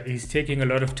 He's taking a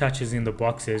lot of touches in the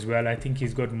box as well. I think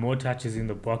he's got more touches in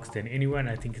the box than anyone.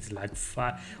 I think it's like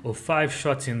 5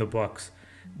 shots in the box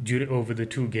over the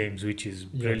 2 games, which is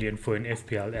brilliant for an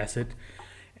FPL asset.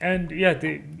 And yeah,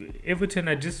 Everton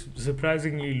are just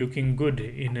surprisingly looking good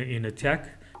in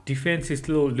attack. Defense is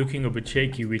still looking a bit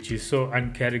shaky, which is so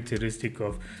uncharacteristic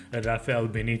of a Rafael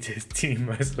Benitez team,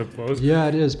 I suppose. Yeah,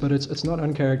 it is, but it's not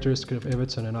uncharacteristic of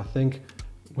Everton. And I think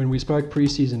when we spoke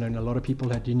pre-season and a lot of people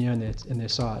had Digne in their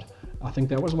side, I think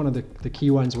that was one of the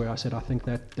key ones where I said I think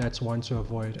that's one to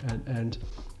avoid. And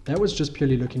that was just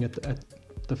purely looking at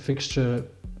the fixture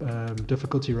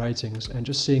difficulty ratings and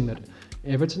just seeing that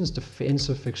Everton's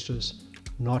defensive fixtures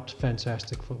not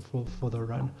fantastic for the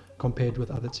run compared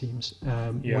with other teams.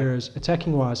 Whereas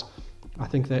attacking-wise, I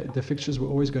think that the fixtures were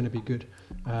always going to be good.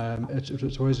 It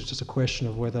was always just a question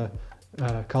of whether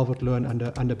Calvert-Lewin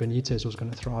under Benitez was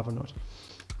going to thrive or not.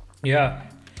 Yeah,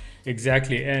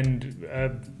 exactly. And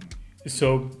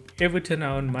so Everton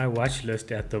are on my watch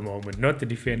list at the moment. Not the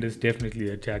defenders, definitely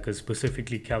the attackers,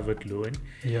 specifically Calvert-Lewin.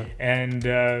 Yeah.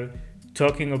 And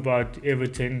talking about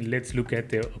Everton, let's look at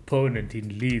their opponent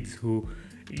in Leeds, who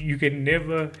you can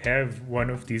never have one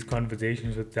of these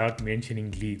conversations without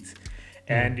mentioning Leeds.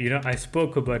 And I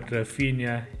spoke about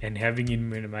Rafinha and having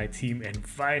him in my team, and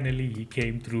finally he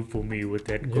came through for me with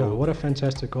that goal. Yeah, what a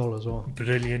fantastic goal as well.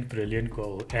 Brilliant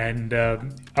goal. And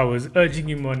I was urging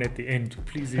him on at the end to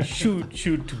please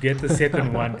shoot to get the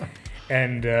second one.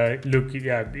 And look,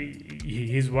 yeah,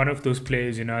 he's one of those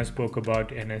players, I spoke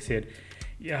about, and I said,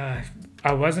 yeah,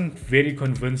 I wasn't very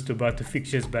convinced about the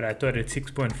fixtures, but I thought at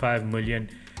 6.5 million,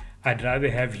 I'd rather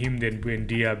have him than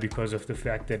Buendia because of the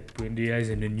fact that Buendia is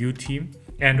in a new team,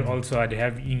 and also I'd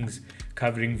have Ings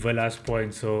covering Villa's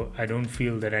points, so I don't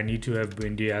feel that I need to have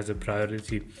Buendia as a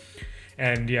priority.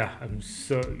 And yeah, I'm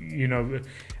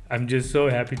just so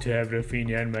happy to have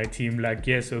Rafinha in my team. Like,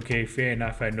 yes, okay, fair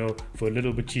enough. I know for a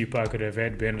little bit cheaper I could have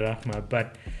had Ben Rahma,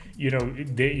 but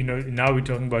now we're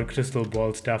talking about crystal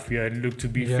ball stuff here. And look, to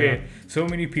be fair, so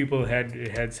many people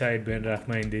had Said Ben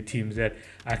Rahma in their teams that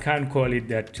I can't call it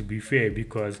that, to be fair,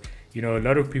 because a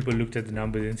lot of people looked at the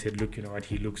numbers and said, look, what,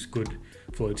 he looks good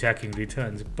for attacking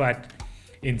returns. But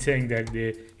in saying that,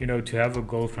 to have a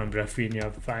goal from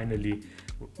Rafinha finally,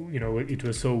 it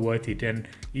was so worth it. And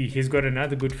he's got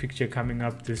another good fixture coming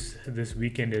up this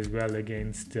weekend as well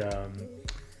against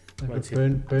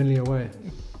Burnley away.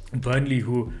 Burnley,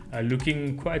 who are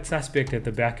looking quite suspect at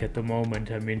the back at the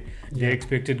moment. I mean, their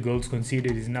expected goals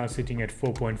conceded is now sitting at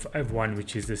 4.51,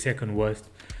 which is the second worst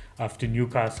after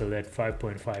Newcastle at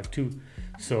 5.52.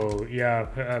 So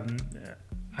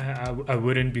I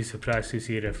wouldn't be surprised to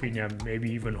see Rafinha maybe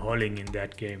even hauling in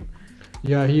that game.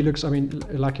 Yeah, he looks, I mean,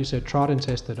 like you said, tried and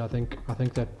tested. I think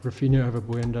that Rafinha over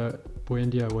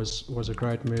Buendia was a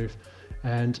great move.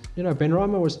 And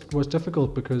Benrahma was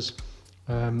difficult because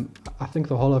I think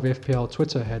the whole of FPL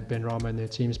Twitter had Benrahma in their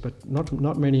teams, but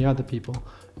not many other people.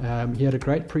 He had a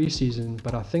great preseason,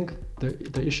 but I think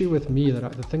the issue with me, the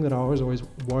thing that I was always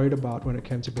worried about when it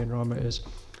came to Benrahma is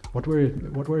what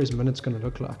were his minutes going to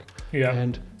look like? Yeah.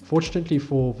 And fortunately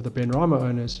for the Benrahma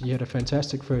owners, he had a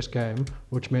fantastic first game,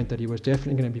 which meant that he was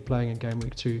definitely going to be playing in Game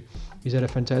Week 2. He's had a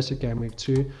fantastic Game Week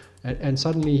 2, and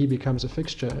suddenly he becomes a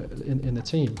fixture in the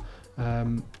team. I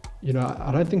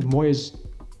don't think Moyes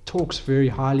talks very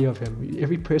highly of him.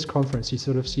 Every press conference he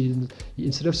sort of sees,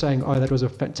 instead of saying, oh, that was a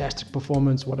fantastic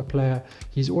performance, what a player,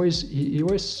 he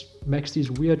always makes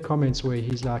these weird comments where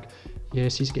he's like,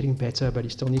 yes, he's getting better, but he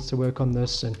still needs to work on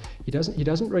this, and he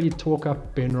doesn't really talk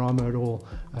up Benrahma at all,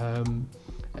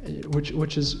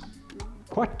 which is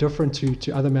quite different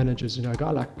to other managers. A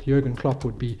guy like Jurgen Klopp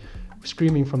would be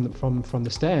screaming from the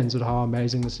stands at how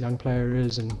amazing this young player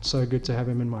is and so good to have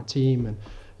him in my team, and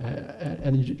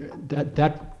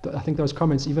that I think those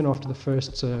comments, even after the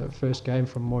first game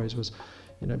from Moyes, was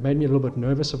made me a little bit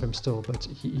nervous of him still. But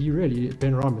he really,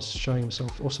 Benrahma is showing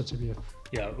himself also to be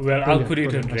I'll put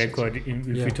it on record. If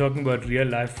you're talking about real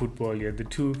life football, the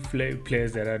two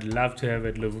players that I'd love to have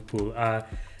at Liverpool are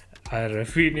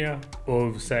Rafinha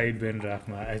or Said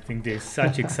Benrahma. I think they're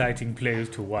such exciting players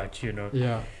to watch.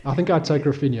 Yeah, I think I'd take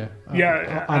Rafinha.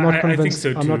 I'm not convinced. I think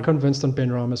so too. I'm not convinced on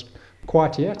Benrahma's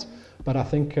quite yet. But I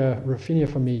think Rafinha,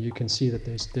 for me, you can see that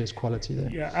there's quality there.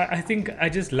 Yeah, I think I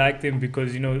just like them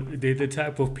because they're the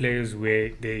type of players where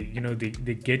they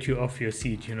get you off your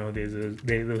seat.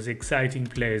 They're those exciting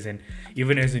players, and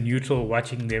even as a neutral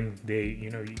watching them,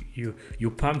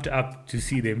 you're pumped up to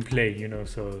see them play.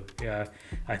 So yeah,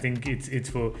 I think it's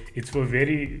for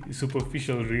very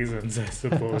superficial reasons, I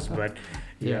suppose. But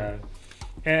yeah.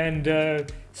 And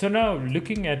so now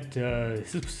looking at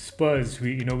Spurs,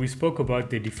 we spoke about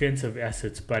their defensive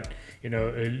assets, but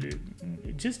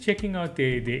just checking out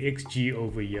their XG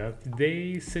over here,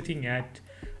 they sitting at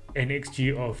an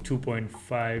XG of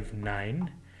 2.59,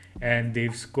 and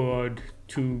they've scored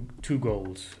two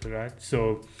goals, right?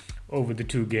 So over the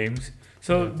two games,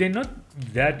 so they're not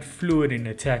that fluid in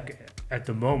attack at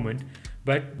the moment.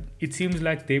 But it seems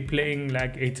like they're playing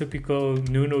like a typical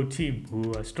Nuno team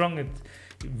who are strong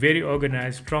very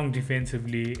organized, strong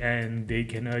defensively, and they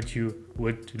can hurt you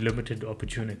with limited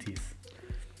opportunities.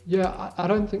 Yeah, I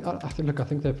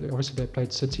think they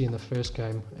played City in the first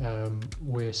game,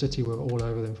 where City were all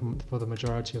over them for the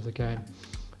majority of the game,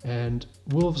 and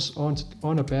Wolves aren't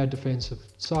on a bad defensive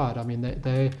side. I mean,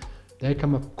 they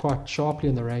come up quite sharply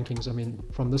in the rankings. I mean,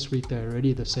 from this week they're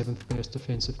already the 7th best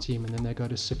defensive team, and then they go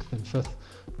to 6th and 5th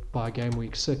by game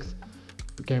week 6.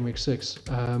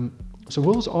 So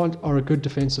Wolves are a good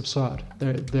defensive side.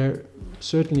 They're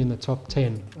certainly in the top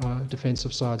 10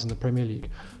 defensive sides in the Premier League.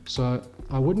 So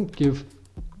I wouldn't give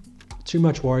too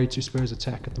much worry to Spurs'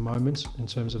 attack at the moment in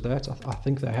terms of that. I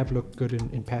think they have looked good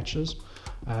in patches.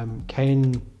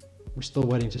 Kane we're still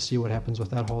waiting to see what happens with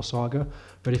that whole saga.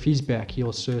 But if he's back,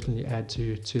 he'll certainly add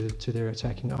to their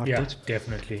attacking output. Yeah,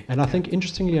 definitely. And I think,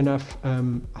 interestingly enough,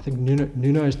 I think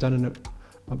Nuno has done a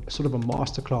sort of a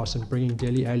masterclass in bringing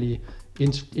Dele Alli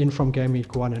in from game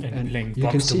week 1 and playing you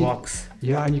box can to see, box.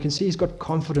 Yeah, and you can see he's got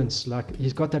confidence. Like,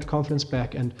 he's got that confidence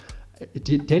back, and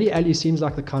Dele Alli seems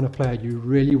like the kind of player you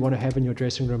really want to have in your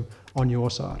dressing room on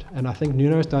your side. And I think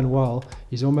Nuno's done well.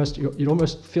 You'd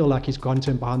almost feel like he's gone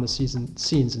to him behind the scenes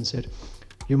and said,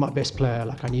 "You're my best player.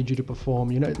 Like, I need you to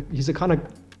perform." He's the kind of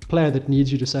player that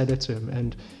needs you to say that to him.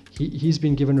 And he's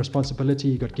been given responsibility.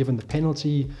 He got given the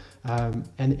penalty, and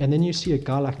then you see a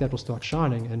guy like that will start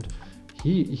shining, and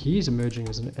he's emerging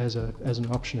as an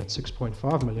option at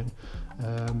 6.5 million.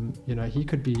 He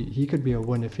could be a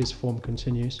win if his form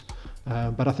continues.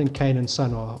 But I think Kane and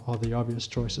Son are the obvious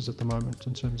choices at the moment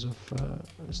in terms of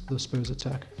the Spurs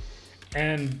attack.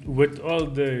 And with all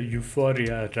the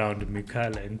euphoria around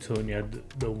Michail Antonio,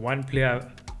 the one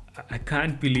player I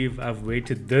can't believe I've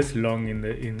waited this long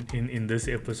in this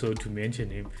episode to mention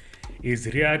him is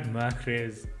Riyad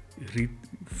Mahrez.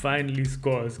 Finally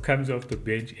scores, comes off the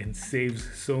bench and saves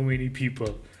so many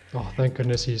people. Oh, thank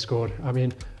goodness he scored. I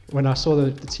mean, when I saw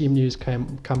the team news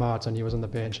come out and he was on the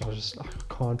bench, I was just, I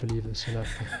can't believe this.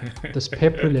 This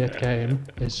Pep Roulette game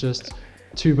is just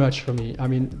too much for me. I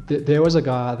mean, there was a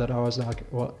guy that I was like,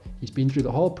 well, he's been through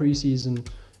the whole preseason.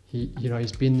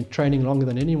 He's been training longer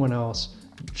than anyone else.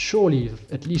 Surely,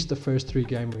 at least the first 3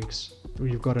 game weeks,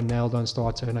 we've got a nailed-on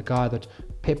starter and a guy that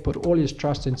Pep put all his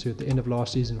trust into at the end of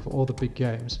last season for all the big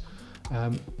games,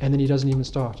 and then he doesn't even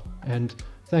start. And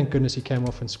thank goodness he came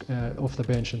off the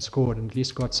bench and scored and at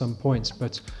least got some points.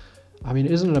 But I mean,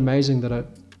 isn't it amazing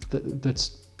that's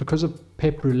because of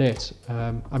Pep Roulette?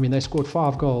 I mean, they scored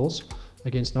 5 goals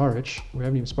against Norwich. We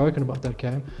haven't even spoken about that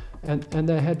game, and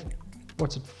they had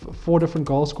 4 different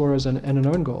goal scorers and an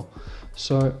own goal.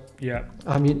 So yeah,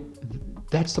 I mean,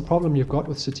 that's the problem you've got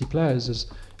with City players, is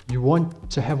you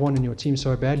want to have one in your team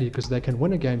so badly because they can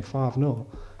win a game 5-0,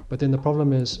 but then the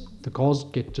problem is the goals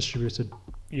get distributed.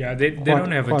 Yeah, they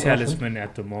don't have a talisman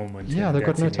at the moment. Yeah, they've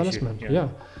got no talisman. Yeah.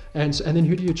 And then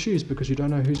who do you choose, because you don't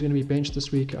know who's going to be benched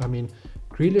this week? I mean,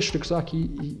 Grealish looks like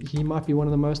he might be one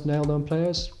of the most nailed-on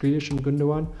players. Grealish and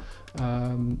Gundogan.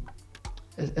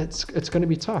 It's going to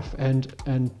be tough, and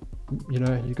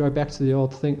you go back to the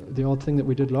old thing that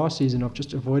we did last season of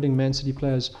just avoiding Man City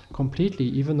players completely,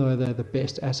 even though they're the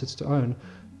best assets to own,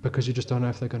 because you just don't know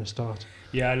if they're going to start.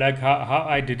 Yeah, like how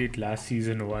I did it last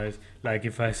season was, like,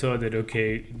 if I saw that,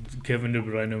 okay, Kevin De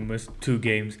Bruyne missed 2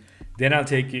 games, then I'll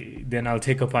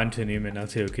take a punt on him and I'll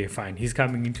say, okay, fine, he's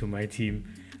coming into my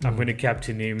team. I'm going to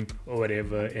captain him or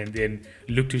whatever, and then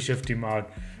look to shift him out.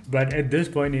 But at this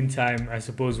point in time, I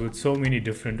suppose with so many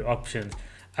different options,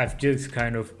 I've just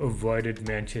kind of avoided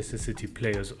Manchester City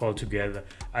players altogether.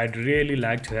 I'd really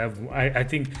like to have, I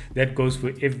think that goes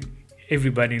for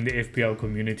everybody in the FPL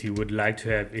community would like to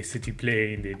have a City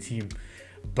player in their team.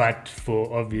 But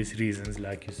for obvious reasons,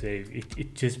 like you say,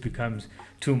 it just becomes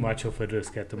too much of a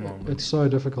risk at the moment. It's so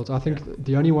difficult. I think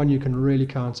the only one you can really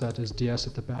count at is Diaz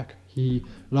at the back.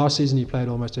 Last season he played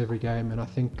almost every game, and I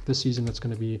think this season it's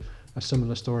going to be a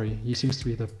similar story. He seems to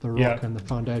be the rock and the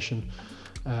foundation.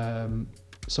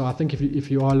 So I think if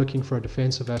you are looking for a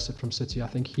defensive asset from City, I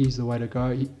think he's the way to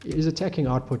go. His attacking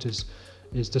output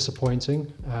is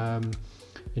disappointing.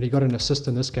 He got an assist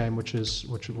in this game, which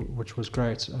was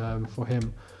great for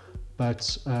him.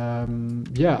 But I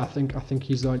think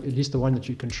he's at least the one that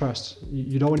you can trust.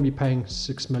 You don't want to be paying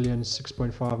 6 million,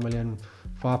 6.5 million,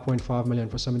 5.5 million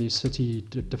for some of these City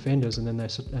defenders, and then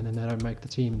they don't make the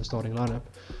team, the starting lineup.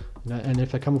 And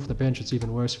if they come off the bench, it's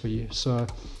even worse for you. So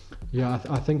yeah,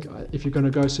 I think if you're going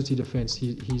to go City defense,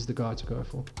 he's the guy to go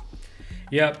for.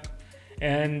 Yeah.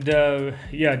 And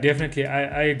definitely,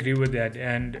 I agree with that.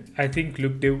 And I think,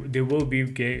 look, there will be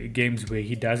games where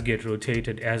he does get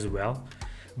rotated as well.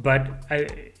 But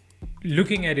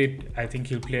looking at it, I think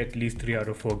he'll play at least 3 out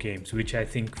of 4 games, which I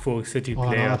think for a City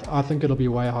player... I think it'll be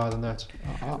way higher than that.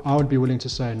 I would be willing to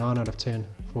say 9 out of 10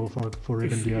 for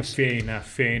Ruben Diaz. Fair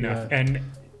enough. Yeah.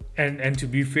 And to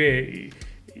be fair,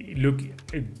 look,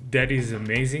 that is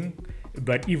amazing.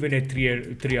 But even at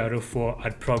 3 out of 4,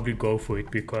 I'd probably go for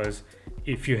it, because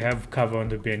if you have cover on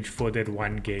the bench for that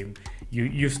one game,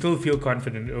 you still feel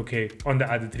confident, okay, on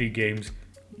the other 3 games,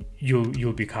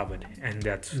 you'll be covered, and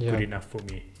that's good enough for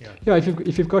me. Yeah,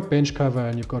 if you've got bench cover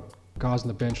and you've got guys on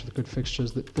the bench with good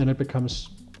fixtures, then it becomes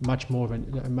much more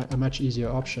of a much easier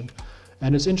option.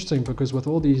 And it's interesting because with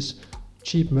all these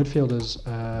cheap midfielders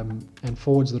and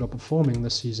forwards that are performing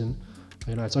this season,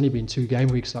 it's only been 2 game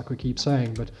weeks, like we keep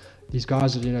saying, but these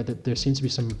guys, that there seems to be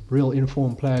some real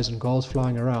informed players and goals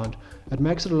flying around. It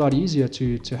makes it a lot easier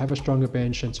to have a stronger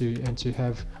bench and to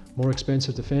have more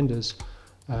expensive defenders,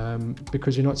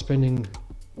 because you're not spending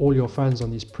all your funds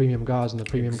on these premium guys, and the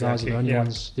premium guys are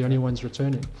the only ones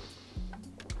returning.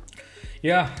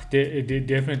 Yeah,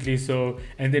 definitely so.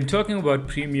 And then talking about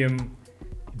premium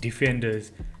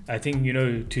defenders, I think,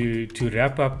 to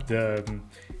wrap up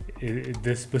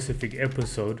this specific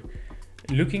episode,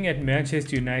 looking at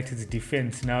Manchester United's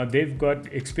defense now, they've got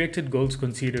expected goals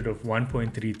conceded of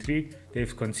 1.33.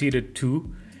 They've conceded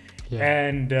 2,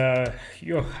 and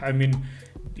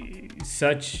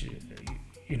such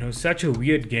a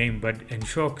weird game, but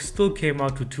Enshock still came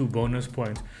out with 2 bonus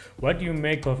points. What do you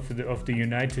make of the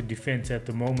United defense at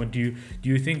the moment? Do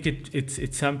you think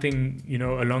it's something,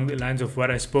 along the lines of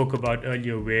what I spoke about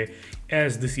earlier, where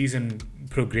as the season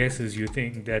progresses, you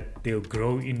think that they'll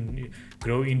grow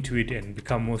into it and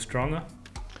become more stronger?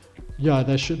 Yeah,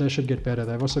 they should get better.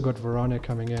 They've also got Varane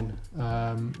coming in.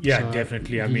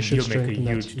 Definitely. I mean, he'll make a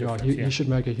huge difference. He should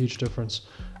make a huge difference.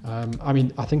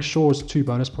 I think Shaw's 2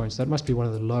 bonus points. That must be one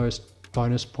of the lowest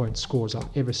bonus point scores I've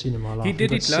ever seen in my life. He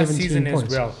did it last season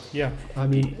points as well. Yeah. I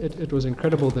mean, it was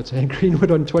incredible that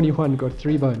Greenwood on 21 got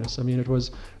 3 bonus. I mean, it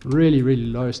was really, really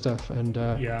low stuff. And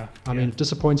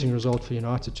disappointing result for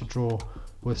United to draw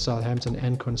with Southampton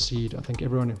and concede. I think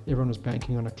everyone was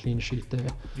banking on a clean sheet there.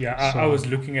 Yeah, I was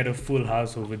looking at a full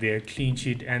house over there, clean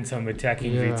sheet and some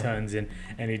attacking returns, and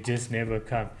it just never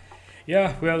come.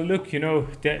 Yeah, well, look,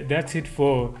 that's it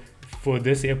for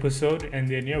this episode, and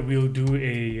then we'll do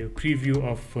a preview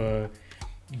of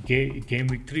Game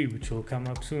Week 3, which will come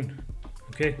up soon.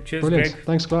 Okay, cheers, Brilliant. Greg.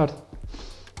 Thanks, Glad.